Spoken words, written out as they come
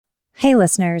Hey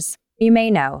listeners, you may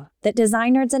know that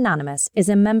Design Nerds Anonymous is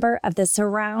a member of the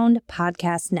Surround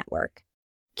Podcast Network,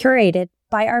 curated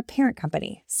by our parent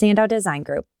company, SANDOW Design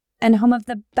Group, and home of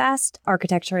the best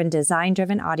architecture and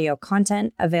design-driven audio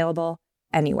content available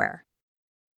anywhere.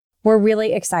 We're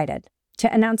really excited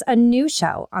to announce a new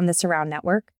show on the Surround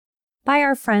Network by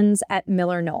our friends at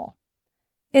MillerKnoll.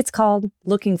 It's called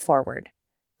Looking Forward,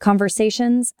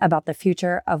 Conversations about the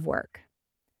Future of Work.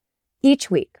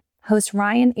 Each week, host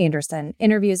Ryan Anderson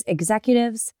interviews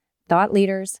executives, thought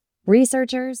leaders,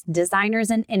 researchers,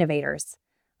 designers, and innovators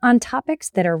on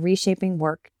topics that are reshaping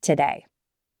work today.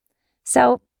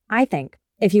 So I think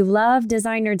if you love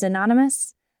Design Nerds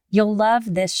Anonymous, you'll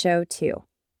love this show too.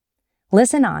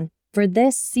 Listen on for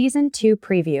this Season 2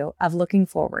 preview of Looking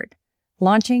Forward,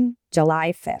 launching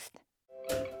July 5th.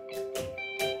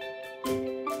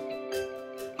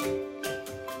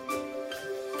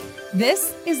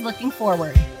 This is Looking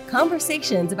Forward,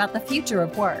 conversations about the future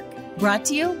of work, brought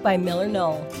to you by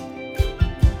MillerKnoll's.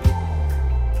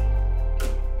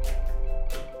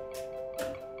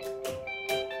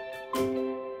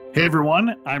 Hey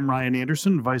everyone, I'm Ryan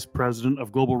Anderson, Vice President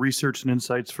of Global Research and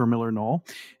Insights for MillerKnoll,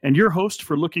 and your host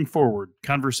for Looking Forward,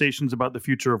 conversations about the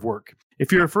future of work.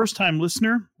 If you're a first-time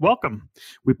listener, welcome.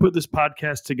 We put this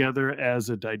podcast together as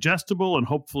a digestible and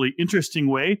hopefully interesting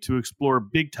way to explore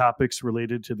big topics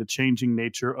related to the changing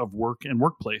nature of work and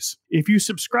workplace. If you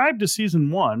subscribed to Season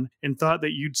 1 and thought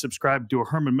that you'd subscribe to a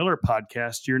Herman Miller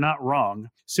podcast, you're not wrong.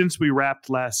 Since we wrapped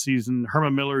last season,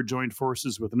 Herman Miller joined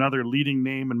forces with another leading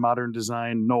name in modern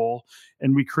design, Knoll,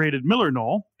 and we created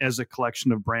MillerKnoll as a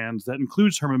collection of brands that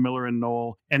includes Herman Miller and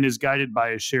Knoll and is guided by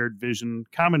a shared vision,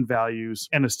 common values,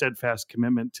 and a steadfast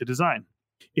commitment to design.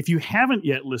 If you haven't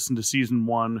yet listened to Season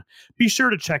 1, be sure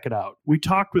to check it out. We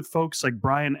talked with folks like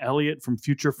Brian Elliott from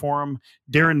Future Forum,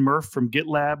 Darren Murph from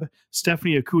GitLab,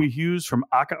 Stephanie Akui-Hughes from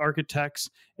Aka Architects,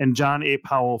 and John A.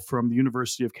 Powell from the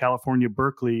University of California,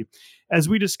 Berkeley, as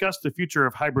we discussed the future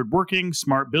of hybrid working,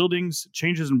 smart buildings,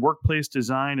 changes in workplace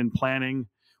design and planning,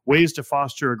 ways to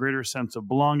foster a greater sense of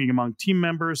belonging among team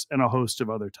members, and a host of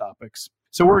other topics.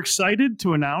 So we're excited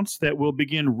to announce that we'll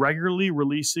begin regularly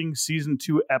releasing Season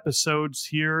 2 episodes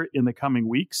here in the coming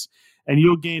weeks, and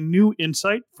you'll gain new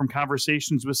insight from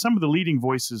conversations with some of the leading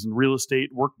voices in real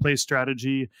estate, workplace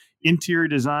strategy, interior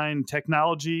design,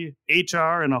 technology,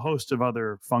 HR, and a host of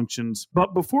other functions.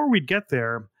 But before we get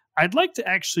there, I'd like to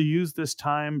actually use this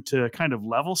time to kind of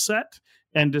level set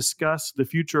and discuss the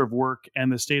future of work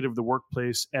and the state of the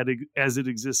workplace as it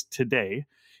exists today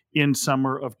in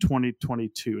summer of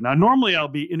 2022. Now, normally I'll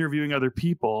be interviewing other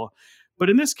people, but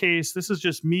in this case, this is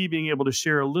just me being able to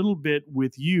share a little bit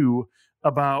with you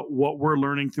about what we're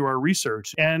learning through our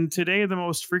research. And today, the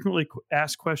most frequently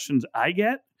asked questions I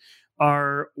get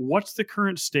are, what's the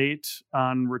current state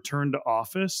on return to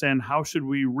office, and how should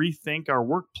we rethink our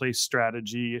workplace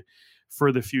strategy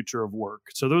for the future of work?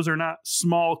 So those are not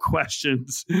small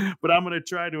questions, but I'm going to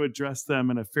try to address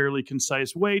them in a fairly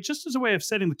concise way, just as a way of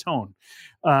setting the tone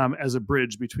as a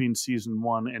bridge between Season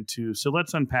 1 and 2. So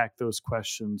let's unpack those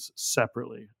questions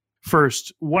separately.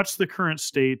 First, what's the current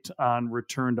state on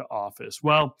return to office?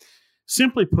 Well,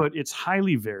 simply put, it's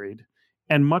highly varied,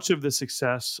 and much of the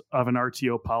success of an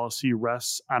RTO policy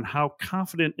rests on how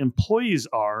confident employees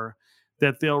are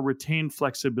that they'll retain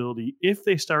flexibility if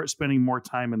they start spending more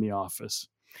time in the office.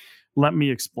 Let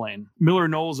me explain.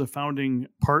 MillerKnoll is a founding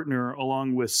partner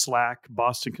along with Slack,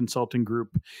 Boston Consulting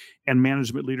Group, and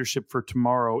Management Leadership for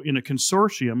Tomorrow in a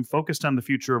consortium focused on the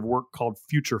future of work called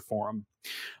Future Forum.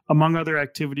 Among other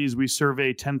activities, we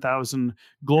survey 10,000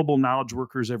 global knowledge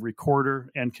workers every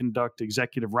quarter and conduct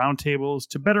executive roundtables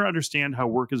to better understand how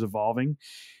work is evolving.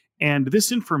 And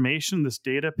this information, this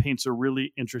data, paints a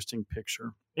really interesting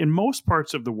picture. In most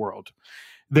parts of the world,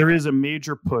 there is a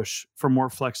major push for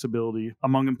more flexibility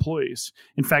among employees.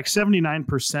 In fact,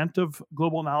 79% of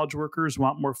global knowledge workers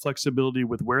want more flexibility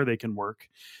with where they can work,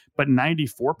 but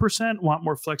 94% want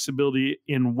more flexibility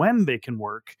in when they can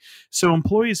work. So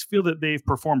employees feel that they've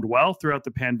performed well throughout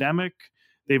the pandemic,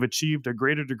 they've achieved a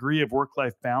greater degree of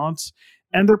work-life balance,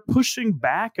 and they're pushing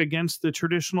back against the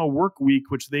traditional work week,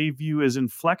 which they view as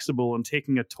inflexible and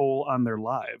taking a toll on their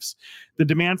lives. The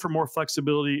demand for more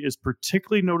flexibility is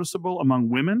particularly noticeable among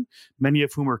women, many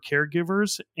of whom are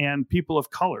caregivers, and people of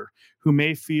color, who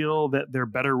may feel that they're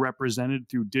better represented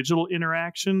through digital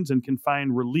interactions and can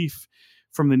find relief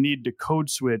from the need to code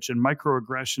switch and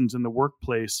microaggressions in the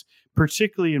workplace,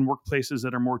 particularly in workplaces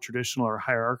that are more traditional or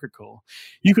hierarchical.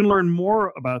 You can learn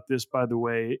more about this, by the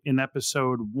way, in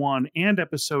episode 1 and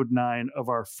episode 9 of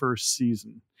our first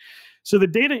season. So the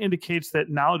data indicates that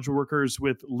knowledge workers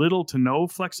with little to no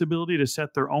flexibility to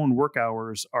set their own work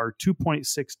hours are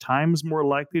 2.6 times more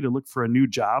likely to look for a new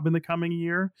job in the coming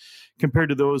year compared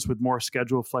to those with more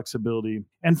schedule flexibility.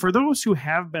 And for those who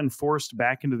have been forced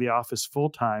back into the office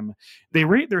full-time, they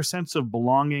rate their sense of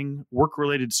belonging,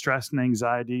 work-related stress and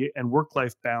anxiety, and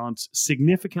work-life balance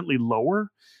significantly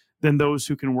lower than those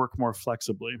who can work more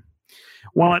flexibly.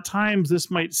 While at times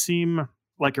this might seem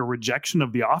like a rejection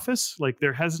of the office, like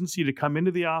their hesitancy to come into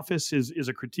the office is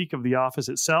a critique of the office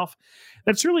itself,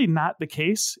 that's really not the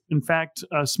case. In fact,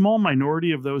 a small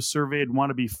minority of those surveyed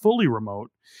want to be fully remote.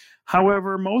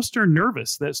 However, most are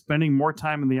nervous that spending more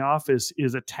time in the office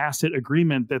is a tacit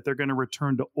agreement that they're going to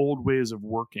return to old ways of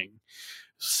working.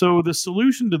 So the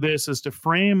solution to this is to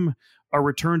frame a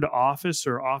return to office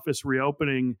or office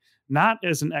reopening not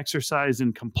as an exercise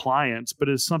in compliance, but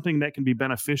as something that can be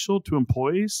beneficial to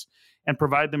employees and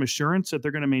provide them assurance that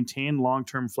they're going to maintain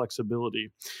long-term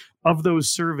flexibility. Of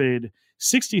those surveyed,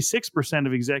 66%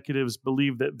 of executives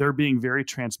believe that they're being very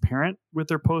transparent with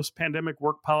their post-pandemic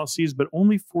work policies, but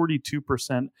only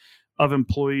 42% of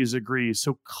employees agree.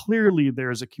 So clearly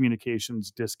there's a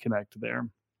communications disconnect there.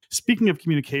 Speaking of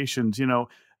communications,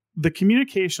 the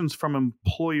communications from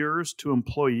employers to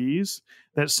employees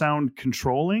that sound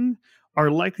controlling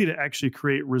are likely to actually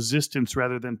create resistance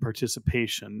rather than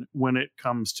participation when it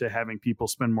comes to having people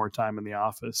spend more time in the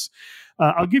office.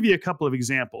 I'll give you a couple of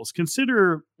examples.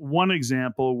 Consider one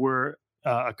example where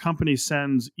a company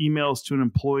sends emails to an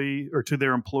employee or to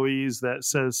their employees that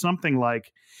says something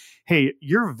like, "Hey,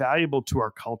 you're valuable to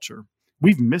our culture.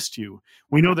 We've missed you.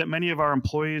 We know that many of our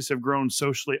employees have grown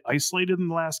socially isolated in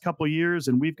the last couple of years,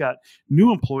 and we've got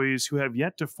new employees who have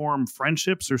yet to form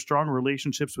friendships or strong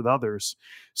relationships with others.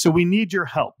 So we need your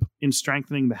help in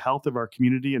strengthening the health of our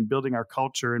community and building our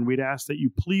culture. And we'd ask that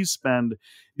you please spend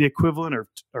the equivalent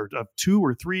of 2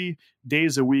 or 3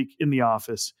 days a week in the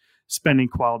office, spending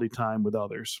quality time with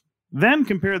others." Then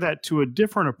compare that to a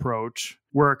different approach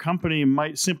where a company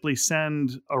might simply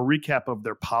send a recap of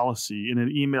their policy in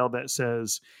an email that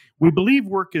says, "We believe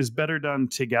work is better done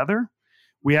together.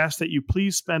 We ask that you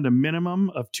please spend a minimum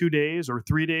of 2 days or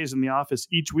 3 days in the office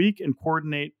each week and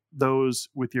coordinate those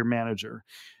with your manager."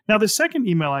 Now, the second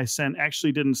email I sent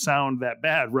actually didn't sound that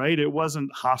bad, right? It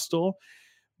wasn't hostile,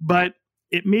 but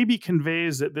it maybe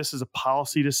conveys that this is a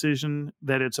policy decision,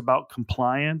 that it's about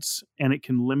compliance, and it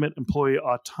can limit employee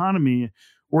autonomy,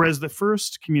 whereas the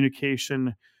first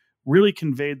communication really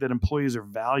conveyed that employees are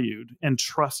valued and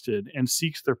trusted and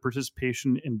seeks their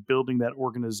participation in building that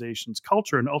organization's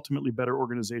culture and ultimately better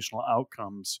organizational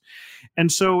outcomes. And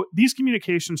so these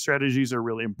communication strategies are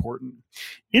really important.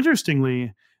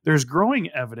 Interestingly, there's growing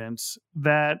evidence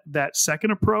that that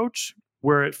second approach,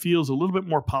 where it feels a little bit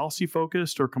more policy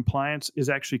focused or compliance, is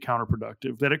actually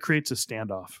counterproductive, that it creates a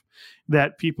standoff,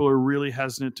 that people are really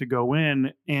hesitant to go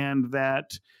in, and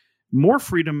that more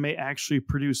freedom may actually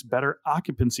produce better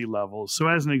occupancy levels. So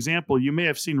as an example, you may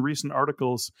have seen recent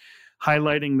articles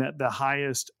highlighting that the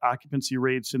highest occupancy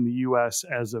rates in the US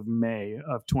as of May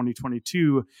of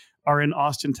 2022 are in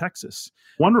Austin, Texas.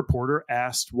 One reporter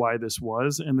asked why this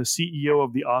was, and the CEO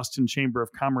of the Austin Chamber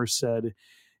of Commerce said,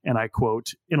 and I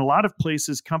quote, "In a lot of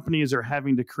places, companies are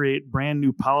having to create brand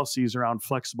new policies around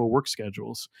flexible work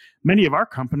schedules. Many of our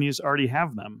companies already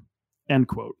have them," end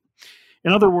quote.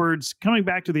 In other words, coming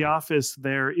back to the office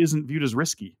there isn't viewed as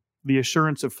risky. The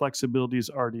assurance of flexibility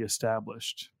is already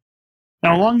established.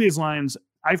 Now, along these lines,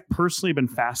 I've personally been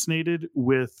fascinated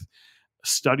with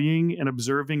studying and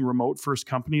observing remote first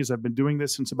companies. I've been doing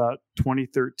this since about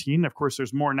 2013. Of course,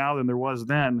 there's more now than there was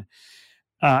then.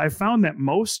 I found that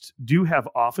most do have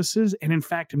offices, and in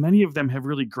fact, many of them have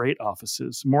really great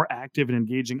offices, more active and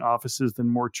engaging offices than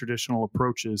more traditional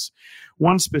approaches.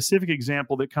 One specific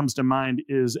example that comes to mind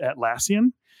is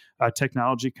Atlassian, a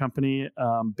technology company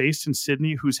based in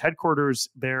Sydney, whose headquarters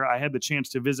there I had the chance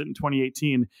to visit in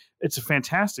 2018. It's a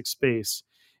fantastic space.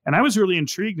 And I was really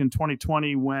intrigued in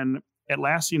 2020 when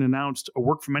Atlassian announced a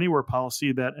work from anywhere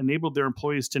policy that enabled their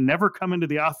employees to never come into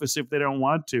the office if they don't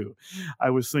want to.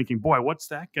 I was thinking, boy, what's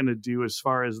that going to do as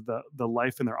far as the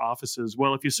life in their offices?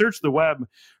 Well, if you search the web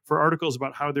for articles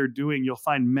about how they're doing, you'll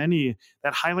find many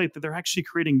that highlight that they're actually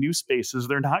creating new spaces.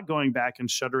 They're not going back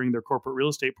and shuttering their corporate real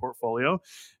estate portfolio.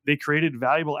 They created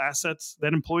valuable assets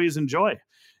that employees enjoy,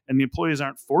 and the employees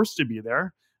aren't forced to be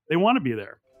there. They want to be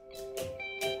there.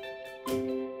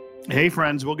 Hey,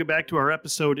 friends, we'll get back to our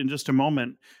episode in just a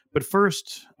moment. But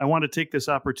first, I want to take this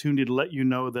opportunity to let you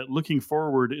know that Looking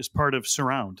Forward is part of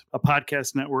Surround, a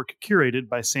podcast network curated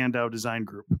by SANDOW Design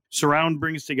Group. Surround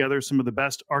brings together some of the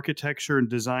best architecture and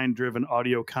design-driven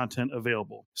audio content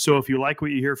available. So if you like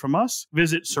what you hear from us,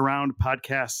 visit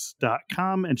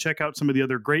surroundpodcasts.com and check out some of the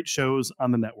other great shows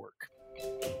on the network.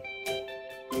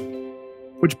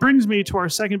 Which brings me to our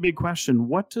second big question.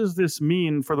 What does this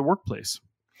mean for the workplace?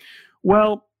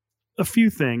 Well, a few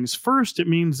things. First, it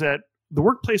means that the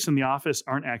workplace and the office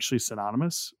aren't actually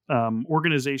synonymous.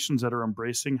 Organizations that are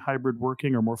embracing hybrid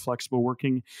working or more flexible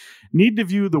working need to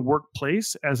view the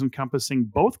workplace as encompassing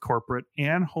both corporate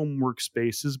and home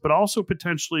workspaces, but also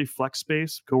potentially flex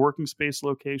space, co-working space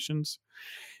locations.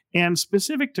 And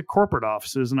specific to corporate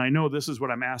offices, and I know this is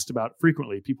what I'm asked about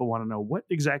frequently. People want to know, what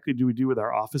exactly do we do with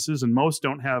our offices? And most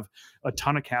don't have a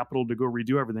ton of capital to go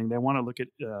redo everything. They want to look at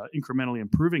incrementally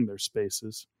improving their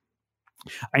spaces.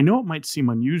 I know it might seem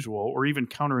unusual or even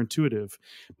counterintuitive,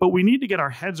 but we need to get our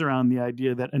heads around the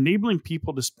idea that enabling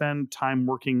people to spend time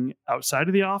working outside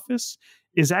of the office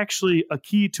is actually a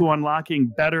key to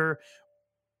unlocking better,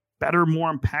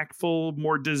 more impactful,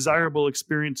 more desirable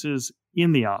experiences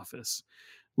in the office.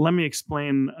 Let me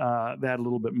explain that a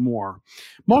little bit more.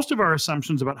 Most of our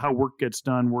assumptions about how work gets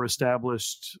done were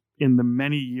established in the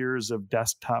many years of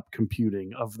desktop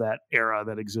computing, of that era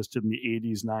that existed in the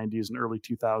 80s, 90s, and early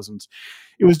 2000s.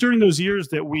 It was during those years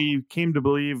that we came to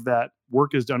believe that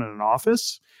work is done in an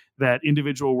office, that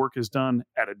individual work is done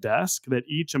at a desk, that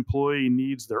each employee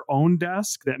needs their own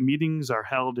desk, that meetings are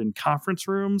held in conference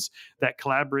rooms, that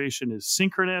collaboration is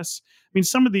synchronous. I mean,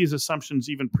 some of these assumptions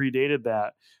even predated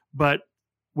that, but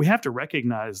we have to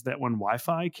recognize that when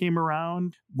Wi-Fi came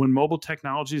around, when mobile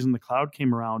technologies in the cloud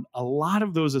came around, a lot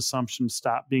of those assumptions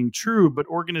stopped being true, but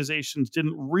organizations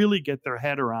didn't really get their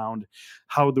head around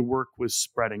how the work was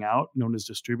spreading out, known as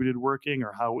distributed working,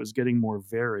 or how it was getting more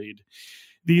varied.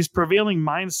 These prevailing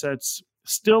mindsets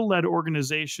still led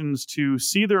organizations to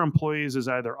see their employees as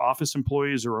either office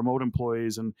employees or remote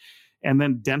employees, and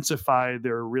then densify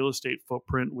their real estate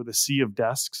footprint with a sea of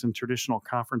desks and traditional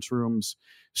conference rooms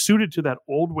suited to that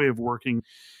old way of working.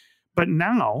 But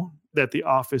now that the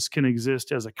office can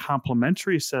exist as a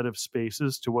complementary set of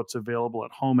spaces to what's available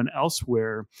at home and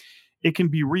elsewhere, it can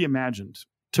be reimagined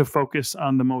to focus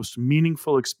on the most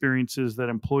meaningful experiences that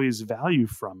employees value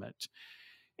from it.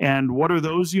 And what are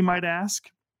those, you might ask?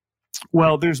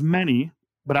 Well, there's many,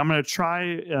 but I'm going to try,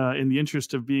 in the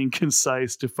interest of being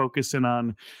concise, to focus in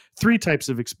on three types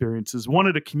of experiences: one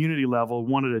at a community level,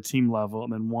 one at a team level,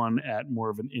 and then one at more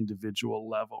of an individual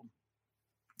level.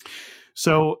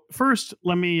 So first,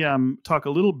 let me talk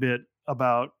a little bit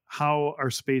about how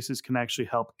our spaces can actually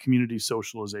help community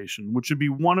socialization, which would be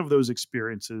one of those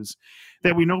experiences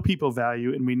that we know people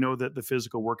value and we know that the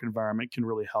physical work environment can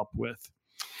really help with.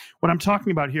 What I'm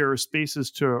talking about here are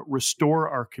spaces to restore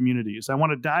our communities. I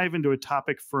want to dive into a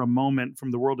topic for a moment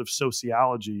from the world of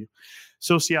sociology.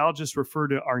 Sociologists refer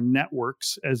to our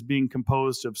networks as being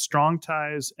composed of strong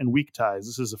ties and weak ties.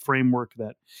 This is a framework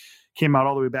that came out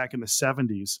all the way back in the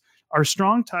 70s. Our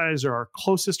strong ties are our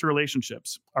closest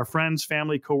relationships, our friends,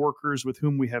 family, coworkers with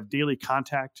whom we have daily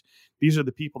contact. These are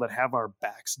the people that have our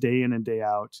backs day in and day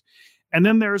out. And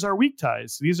then there's our weak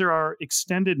ties. These are our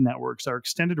extended networks, our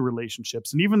extended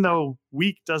relationships. And even though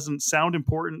weak doesn't sound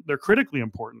important, they're critically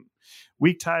important.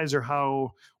 Weak ties are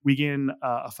how we gain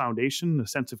a foundation, a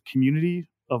sense of community,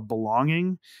 of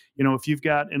belonging. You know, if you've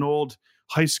got an old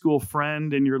high school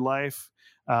friend in your life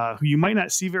who you might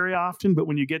not see very often, but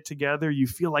when you get together, you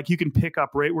feel like you can pick up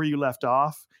right where you left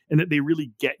off and that they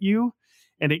really get you.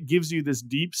 And it gives you this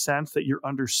deep sense that you're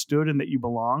understood and that you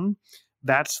belong.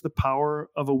 That's the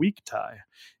power of a weak tie.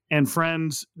 And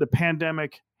friends, the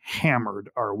pandemic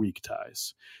hammered our weak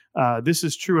ties. This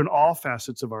is true in all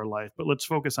facets of our life, but let's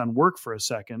focus on work for a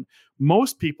second.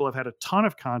 Most people have had a ton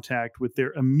of contact with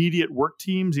their immediate work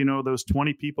teams, you know, those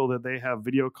 20 people that they have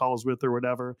video calls with or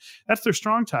whatever. That's their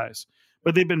strong ties.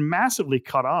 But they've been massively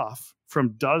cut off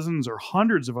from dozens or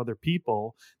hundreds of other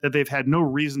people that they've had no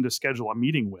reason to schedule a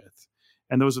meeting with.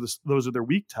 And those are their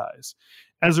weak ties.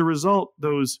 As a result,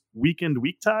 those weakened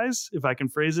weak ties, if I can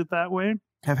phrase it that way,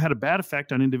 have had a bad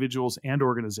effect on individuals and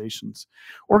organizations.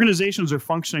 Organizations are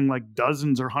functioning like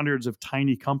dozens or hundreds of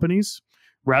tiny companies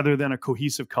rather than a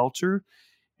cohesive culture.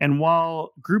 And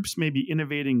while groups may be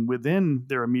innovating within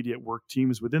their immediate work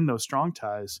teams, within those strong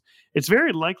ties, it's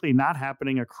very likely not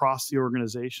happening across the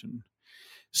organization.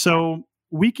 So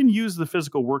we can use the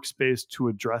physical workspace to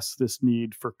address this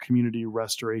need for community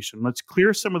restoration. Let's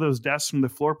clear some of those desks from the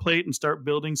floor plate and start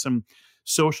building some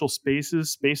social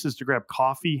spaces to grab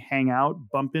coffee, hang out,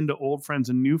 bump into old friends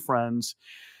and new friends,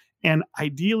 and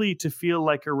ideally to feel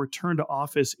like a return to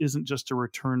office isn't just a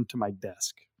return to my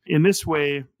desk. In this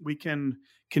way, we can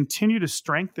continue to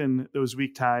strengthen those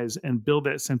weak ties and build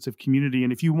that sense of community.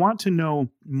 And if you want to know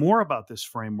more about this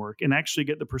framework and actually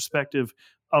get the perspective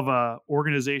of an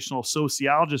organizational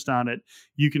sociologist on it,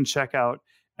 you can check out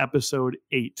episode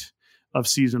 8 of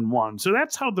season 1. So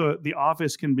that's how the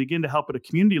office can begin to help at a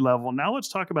community level. Now let's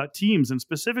talk about teams. And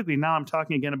specifically now I'm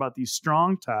talking again about these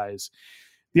strong ties.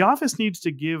 The office needs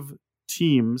to give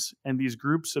teams and these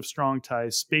groups of strong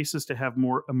ties spaces to have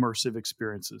more immersive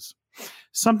experiences.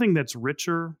 Something that's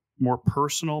richer, more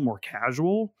personal, more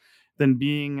casual than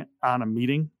being on a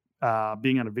meeting,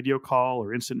 being on a video call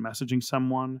or instant messaging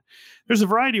someone. There's a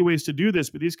variety of ways to do this,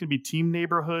 but these can be team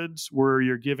neighborhoods where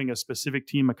you're giving a specific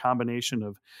team a combination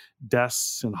of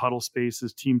desks and huddle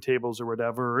spaces, team tables or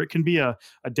whatever. Or it can be a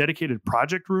dedicated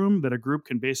project room that a group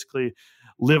can basically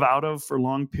live out of for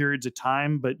long periods of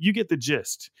time, but you get the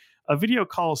gist. A video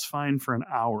call is fine for an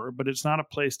hour, but it's not a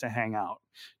place to hang out,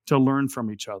 to learn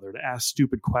from each other, to ask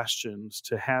stupid questions,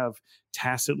 to have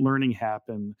tacit learning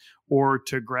happen, or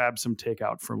to grab some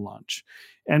takeout for lunch.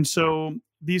 And so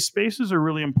these spaces are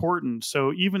really important.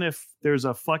 So even if there's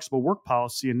a flexible work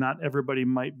policy and not everybody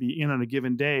might be in on a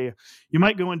given day, you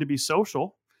might go in to be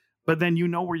social, but then you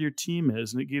know where your team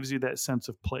is, and it gives you that sense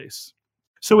of place.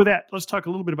 So with that, let's talk a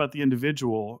little bit about the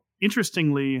individual.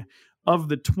 Interestingly, of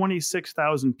the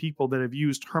 26,000 people that have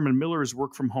used Herman Miller's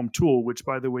work from home tool, which,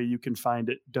 by the way, you can find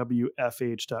at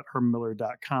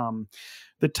wfh.hermanmiller.com,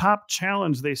 the top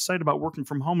challenge they cite about working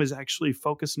from home is actually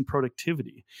focus and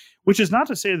productivity, which is not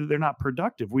to say that they're not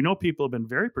productive. We know people have been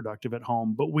very productive at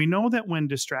home, but we know that when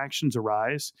distractions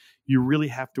arise, you really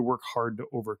have to work hard to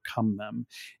overcome them.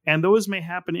 And those may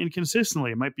happen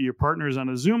inconsistently. It might be your partner's on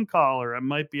a Zoom call, or it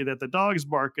might be that the dog's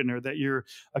barking, or that you're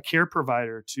a care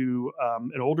provider to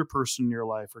an older person in your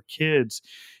life or kids.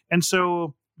 And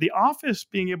so the office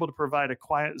being able to provide a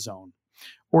quiet zone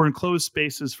or enclosed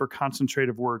spaces for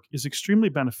concentrative work is extremely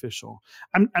beneficial.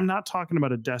 I'm not talking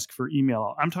about a desk for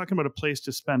email. I'm talking about a place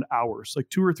to spend hours, like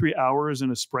 2 or 3 hours in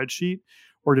a spreadsheet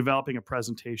or developing a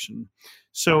presentation.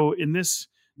 So in this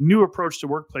new approach to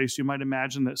workplace, you might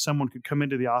imagine that someone could come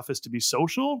into the office to be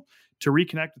social, to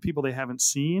reconnect with people they haven't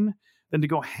seen, then to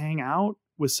go hang out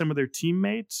with some of their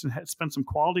teammates and spend some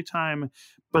quality time,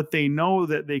 but they know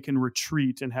that they can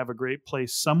retreat and have a great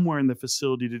place somewhere in the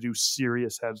facility to do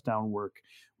serious heads down work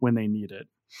when they need it.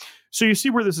 So you see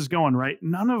where this is going, right?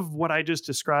 None of what I just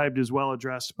described is well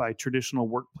addressed by traditional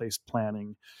workplace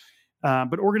planning.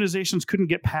 But organizations couldn't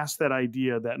get past that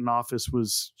idea that an office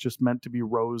was just meant to be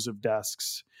rows of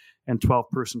desks and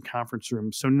 12-person conference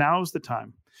rooms. So now's the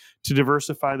time to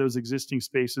diversify those existing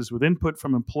spaces with input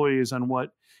from employees on what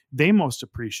they most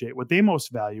appreciate, what they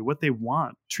most value, what they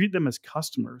want. Treat them as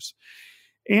customers.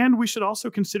 And we should also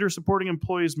consider supporting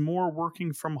employees more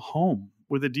working from home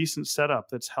with a decent setup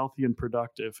that's healthy and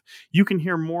productive. You can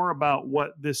hear more about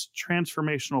what this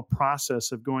transformational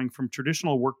process of going from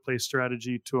traditional workplace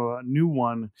strategy to a new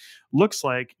one looks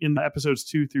like in the episodes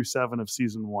 2 through 7 of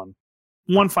season 1.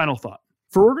 One final thought.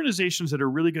 For organizations that are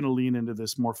really going to lean into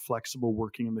this more flexible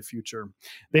working in the future,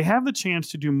 they have the chance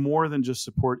to do more than just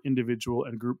support individual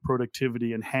and group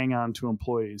productivity and hang on to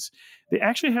employees. They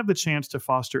actually have the chance to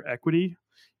foster equity,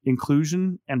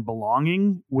 inclusion, and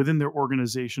belonging within their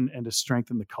organization and to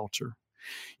strengthen the culture.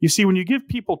 You see, when you give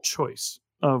people choice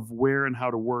of where and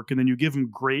how to work, and then you give them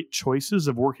great choices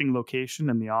of working location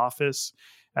in the office,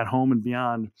 at home, and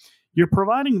beyond, you're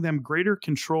providing them greater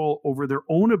control over their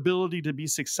own ability to be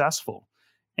successful.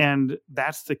 And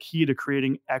that's the key to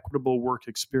creating equitable work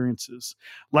experiences.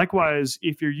 Likewise,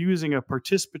 if you're using a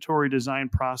participatory design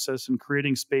process and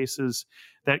creating spaces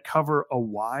that cover a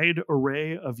wide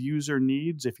array of user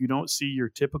needs, if you don't see your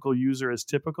typical user as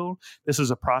typical, this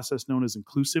is a process known as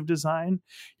inclusive design.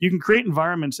 You can create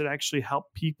environments that actually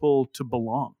help people to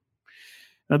belong.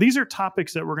 Now, these are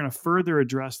topics that we're going to further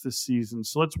address this season.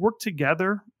 So let's work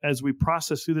together as we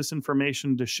process through this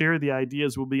information to share the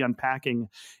ideas we'll be unpacking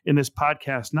in this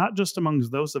podcast, not just amongst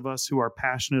those of us who are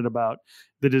passionate about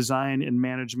the design and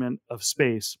management of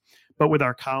space, but with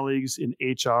our colleagues in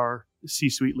HR,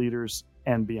 C-suite leaders,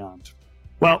 and beyond.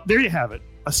 Well, there you have it,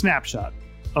 a snapshot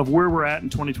of where we're at in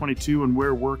 2022 and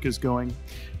where work is going.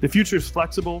 The future is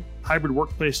flexible. Hybrid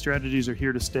workplace strategies are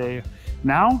here to stay.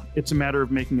 Now it's a matter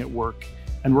of making it work.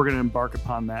 And we're going to embark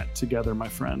upon that together, my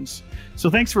friends. So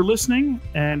thanks for listening,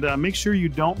 and make sure you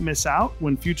don't miss out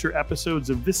when future episodes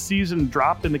of this season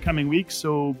drop in the coming weeks.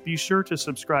 So be sure to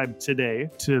subscribe today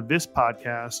to this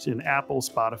podcast in Apple,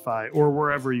 Spotify, or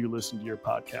wherever you listen to your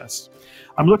podcasts.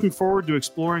 I'm looking forward to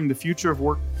exploring the future of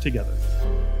work together.